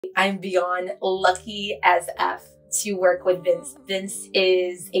I'm beyond lucky as F to work with Vince. Vince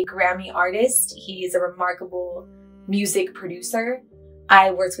is a Grammy artist. He is a remarkable music producer.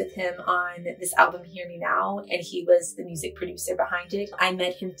 I worked with him on this album, Hear Me Now, and he was the music producer behind it. I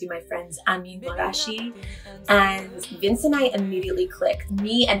met him through my friends Amin Marashi, and Vince and I immediately clicked.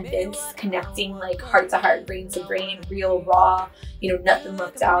 Me and Vince connecting like heart to heart, brain to brain, real, raw, you know, nothing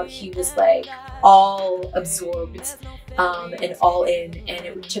left out. He was like all absorbed and all in, and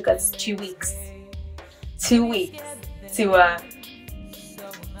it took us 2 weeks. 2 weeks to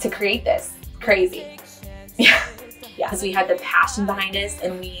create this. Crazy. Yeah. Yeah, because we had the passion behind us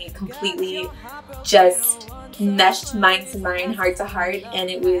and we completely just meshed mind to mind, heart to heart,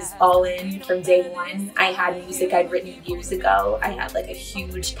 and it was all in from day one. I had music I'd written years ago. I had like a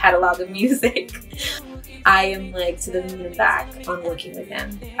huge catalog of music. I am like to the moon and back on working with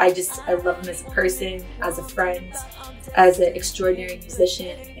him. I love him as a person, as a friend, as an extraordinary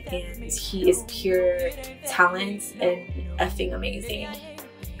musician, and he is pure talent and effing amazing.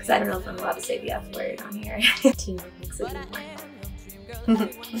 Because I don't know if I'm allowed to say the F word on here. Teamwork makes a dream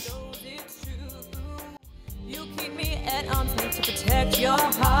work. You keep me at arm's length to protect your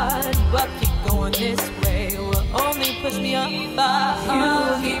heart, but keep going this way will only push me up. You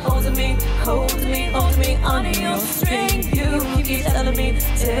keep holding me under your string. You keep telling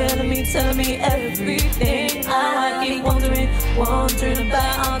me everything. I keep wondering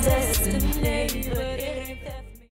about our destiny.